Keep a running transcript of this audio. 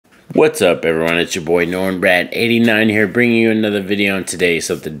What's up, everyone? It's your boy NornBrad89 here, bringing you another video. And today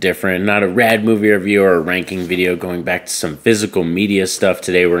something different, not a rad movie review or a ranking video, going back to some physical media stuff.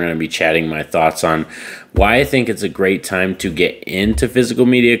 Today we're going to be chatting my thoughts on why I think it's a great time to get into physical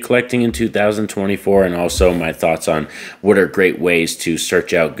media collecting in 2024, and also my thoughts on what are great ways to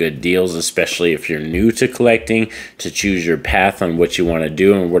search out good deals, especially if you're new to collecting, to choose your path on what you want to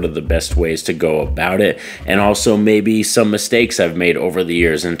do and what are the best ways to go about it, and also maybe some mistakes I've made over the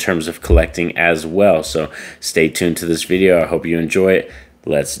years in terms of collecting as well. So stay tuned to this video. I hope you enjoy it.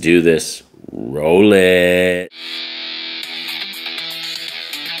 Let's do this. Roll it.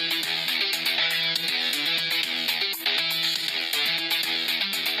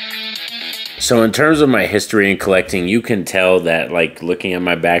 So in terms of my history in collecting, you can tell that, like, looking at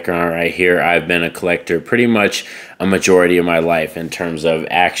my background right here, I've been a collector pretty much a majority of my life in terms of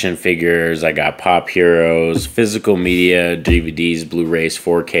action figures. I got pop heroes, physical media, DVDs, Blu-rays,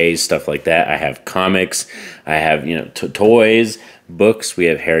 4Ks, stuff like that. I have comics. I have, toys, books. We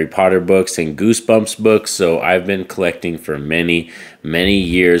have Harry Potter books and Goosebumps books. So I've been collecting for many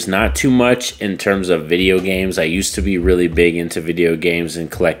years. Not too much in terms of video games. I used to be really big into video games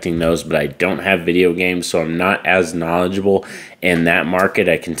and collecting those, but I don't have video games, so I'm not as knowledgeable in that market.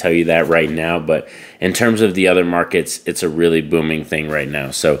 I can tell you that right now. But in terms of the other markets, it's a really booming thing right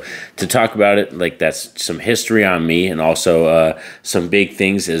now. So to talk about it, like, that's some history on me, and also some big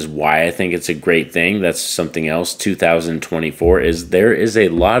things is why I think it's a great thing. That's something else. 2024 is there is a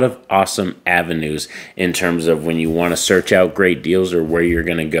lot of awesome avenues in terms of when you want to search out great deals or where you're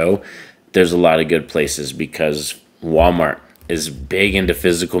going to go. There's a lot of good places because Walmart is big into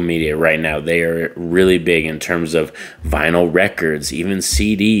physical media right now. They are really big in terms of vinyl records, even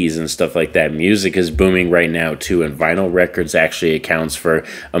CDs and stuff like that. Music is booming right now too, and vinyl records actually accounts for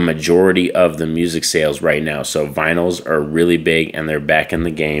a majority of the music sales right now. So vinyls are really big and they're back in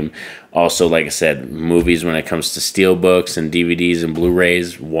the game. Also, like I said, movies, when it comes to steelbooks and DVDs and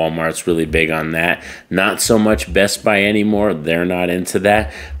Blu-rays, Walmart's really big on that. Not so much Best Buy anymore. They're not into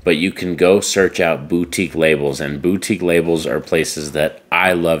that. But you can go search out boutique labels, and boutique labels are places that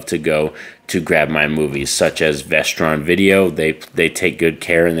I love to go to grab my movies, such as Vestron Video. They take good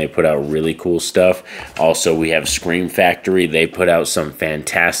care and they put out really cool stuff. Also, we have Scream Factory. They put out some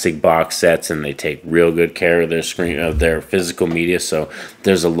fantastic box sets and they take real good care of their physical media. So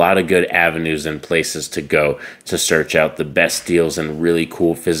there's a lot of good avenues and places to go to search out the best deals and really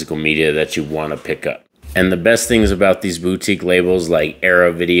cool physical media that you want to pick up. And the best things about these boutique labels like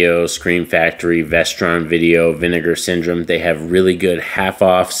Era Video, Scream Factory, Vestron Video, Vinegar Syndrome, they have really good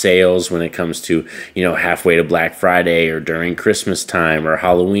half-off sales when it comes to, halfway to Black Friday or during Christmas time or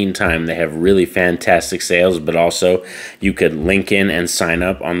Halloween time. They have really fantastic sales, but also you could link in and sign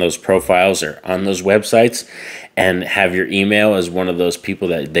up on those profiles or on those websites and have your email as one of those people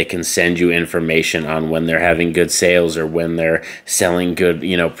that they can send you information on when they're having good sales or when they're selling good,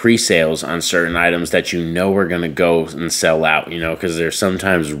 pre-sales on certain items that are going to go and sell out, because there's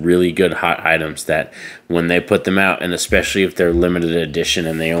sometimes really good hot items that when they put them out, and especially if they're limited edition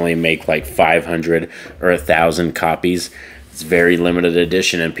and they only make like 500 or 1,000 copies, it's very limited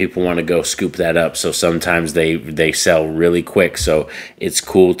edition and people want to go scoop that up. So sometimes they sell really quick. So it's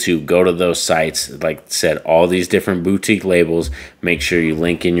cool to go to those sites. Like I said, all these different boutique labels, make sure you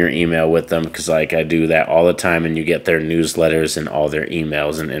link in your email with them, because like I do that all the time, and you get their newsletters and all their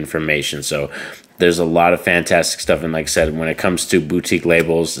emails and information. So there's a lot of fantastic stuff. And like I said, when it comes to boutique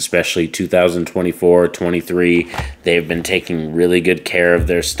labels, especially 2024, 23, they've been taking really good care of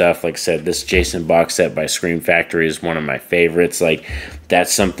their stuff. Like I said, this Jason box set by Scream Factory is one of my favorites. Like,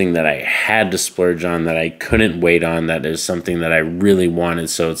 that's something that I had to splurge on, that I couldn't wait on. That is something that I really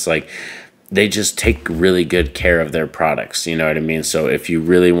wanted. So it's like, they just take really good care of their products, you know what I mean? So if you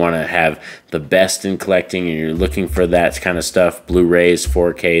really want to have the best in collecting and you're looking for that kind of stuff, Blu-rays,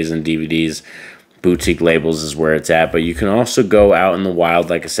 4Ks, and DVDs, boutique labels is where it's at. But you can also go out in the wild.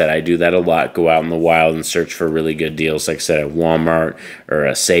 Like I said, I do that a lot. Go out in the wild and search for really good deals. Like I said, at Walmart or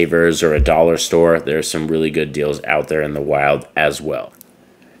a Savers or a dollar store, there's some really good deals out there in the wild as well.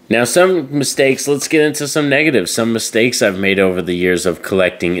 Now, some mistakes, let's get into some negatives. Some mistakes I've made over the years of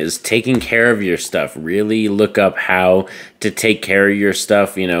collecting is taking care of your stuff. Really look up how to take care of your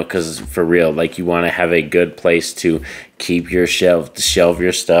stuff, because for real, like, you want to have a good place to keep your shelf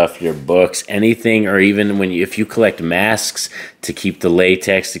your stuff, your books, anything, or even if you collect masks, to keep the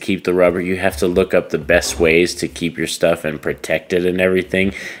latex, to keep the rubber. You have to look up the best ways to keep your stuff and protect it and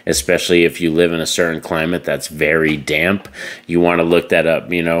everything, especially if you live in a certain climate that's very damp. You want to look that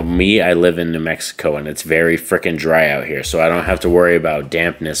up. You know, me, I live in New Mexico, and it's very freaking dry out here, so I don't have to worry about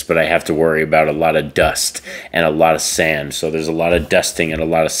dampness, but I have to worry about a lot of dust and a lot of sand. So there's a lot of dusting and a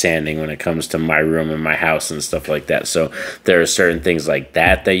lot of sanding when it comes to my room and my house and stuff like that. So there are certain things like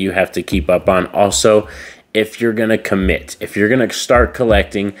that that you have to keep up on. Also, if you're going to commit, if you're going to start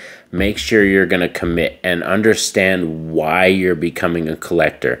collecting, make sure you're going to commit and understand why you're becoming a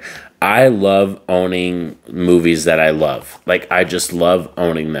collector. I love owning movies that I love. Like, I just love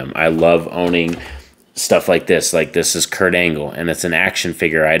owning them. I love owning stuff like this. Like, this is Kurt Angle, and it's an action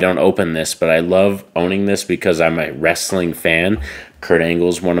figure. I don't open this, but I love owning this because I'm a wrestling fan. Kurt Angle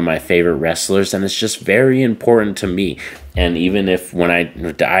is one of my favorite wrestlers, and it's just very important to me. And even if when I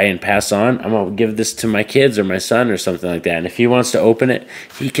die and pass on, I'm going to give this to my kids or my son or something like that. And if he wants to open it,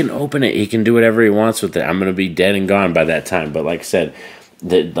 he can open it. He can do whatever he wants with it. I'm going to be dead and gone by that time. But like I said,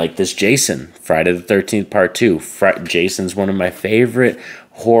 like this Jason, Friday the 13th Part 2. Jason's one of my favorite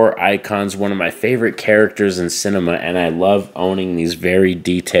horror icons, one of my favorite characters in cinema, and I love owning these very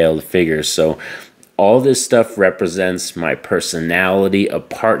detailed figures. So all this stuff represents my personality, a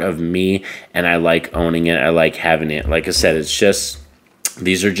part of me, and I like owning it. I like having it. Like I said, it's just,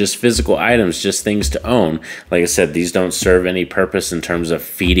 these are just physical items, just things to own. Like I said, these don't serve any purpose in terms of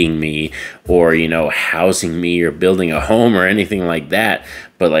feeding me or, you know, housing me or building a home or anything like that.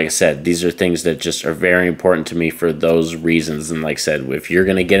 But like I said, these are things that just are very important to me for those reasons. And like I said, if you're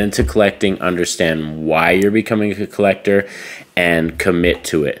going to get into collecting, understand why you're becoming a collector and commit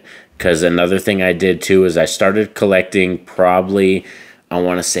to it. Because another thing I did too is I started collecting probably, I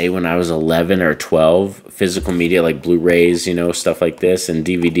want to say when I was 11 or 12, physical media like Blu-rays, you know, stuff like this, and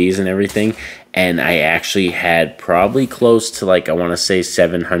DVDs and everything. And I actually had probably close to, like, I want to say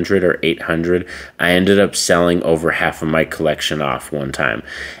 700 or 800. I ended up selling over half of my collection off one time.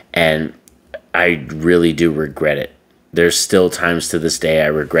 And I really do regret it. There's still times to this day I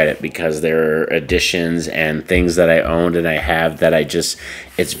regret it because there are additions and things that I owned and I have that I just,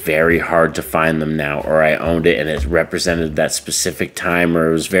 it's very hard to find them now, or I owned it and it represented that specific time, or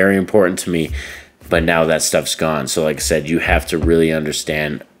it was very important to me, but now that stuff's gone. So like I said, you have to really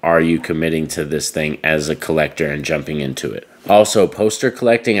understand, are you committing to this thing as a collector and jumping into it? Also, poster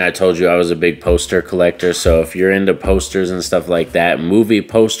collecting. I told you I was a big poster collector, so if you're into posters and stuff like that,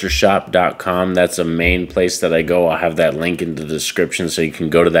 moviepostershop.com, that's a main place that I go. I'll have that link in the description so you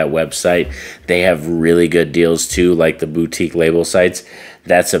can go to that website. They have really good deals too, like the boutique label sites.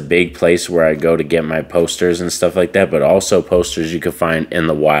 That's a big place where I go to get my posters and stuff like that, but also posters you can find in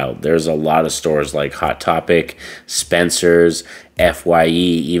the wild. There's a lot of stores like Hot Topic, Spencer's, FYE,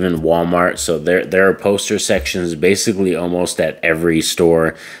 even Walmart. So there are poster sections basically almost at every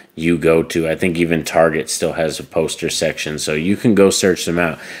store you go to. I think even Target still has a poster section, so you can go search them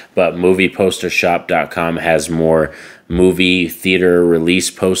out. But moviepostershop.com has more movie theater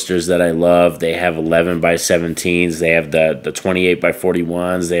release posters that I love. They have 11 by 17s. They have the 28 by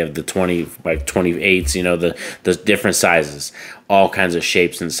 41s. They have the 20 by 28s, you know, the different sizes, all kinds of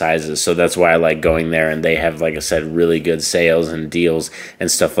shapes and sizes. So that's why I like going there. And they have, like I said, really good sales and deals and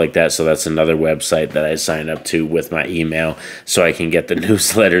stuff like that. So that's another website that I sign up to with my email so I can get the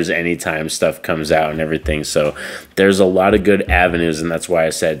newsletters anytime stuff comes out and everything. So there's a lot of good avenues, and that's why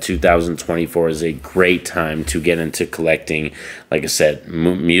I said 2024 is a great time to get into collecting. Like I said,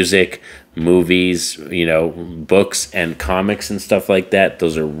 music, movies, you know, books and comics and stuff like that.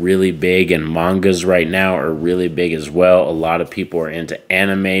 Those are really big, and mangas right now are really big as well. A lot of people are into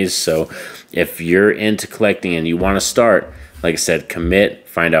animes. So if you're into collecting and you want to start, like I said, commit,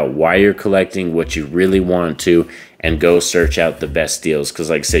 find out why you're collecting, what you really want to, and go search out the best deals.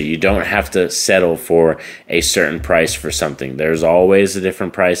 Because like I said, you don't have to settle for a certain price for something. There's always a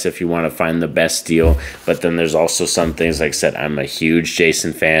different price if you want to find the best deal. But then there's also some things, like I said, I'm a huge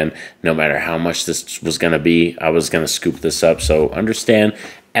Jason fan. No matter how much this was going to be, I was going to scoop this up. So understand,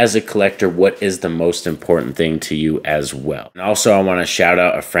 as a collector, what is the most important thing to you as well. And also, I want to shout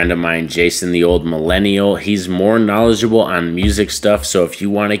out a friend of mine, Jason the Old Millennial. He's more knowledgeable on music stuff. So if you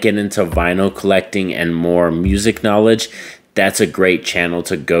want to get into vinyl collecting and more music knowledge, that's a great channel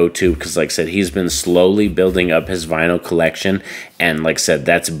to go to, because like I said, he's been slowly building up his vinyl collection, and like I said,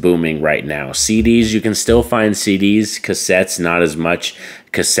 that's booming right now. CDs, you can still find CDs, cassettes not as much.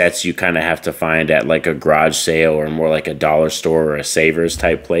 cassettes you kind of have to find at like a garage sale or more like a dollar store or a Savers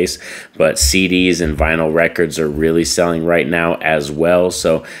type place. But CDs and vinyl records are really selling right now as well.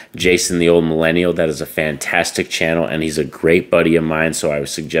 So Jason the Old Millennial, that is a fantastic channel, and he's a great buddy of mine, so I would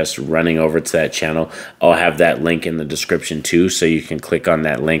suggest running over to that channel. I'll have that link in the description too, so you can click on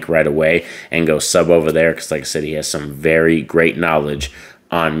that link right away and go sub over there, because like I said, he has some very great knowledge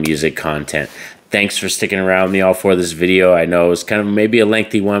on music content. Thanks for sticking around with me all for this video. I know it was kind of maybe a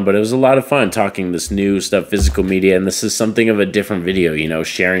lengthy one, but it was a lot of fun talking this new stuff, physical media, and this is something of a different video, you know,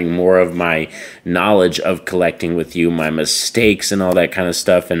 sharing more of my knowledge of collecting with you, my mistakes and all that kind of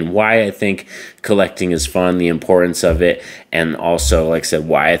stuff, and why I think collecting is fun, the importance of it, and also, like I said,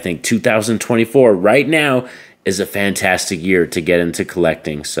 why I think 2024 right now is a fantastic year to get into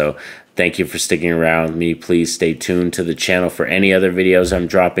collecting. So thank you for sticking around with me. Please stay tuned to the channel for any other videos I'm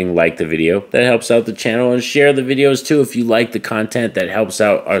dropping. Like the video, that helps out the channel, and share the videos too if you like the content. That helps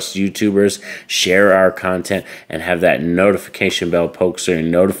out us YouTubers. Share our content and have that notification bell poke so you're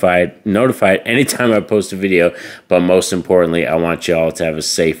notified anytime I post a video. But most importantly, I want you all to have a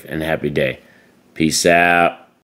safe and happy day. Peace out.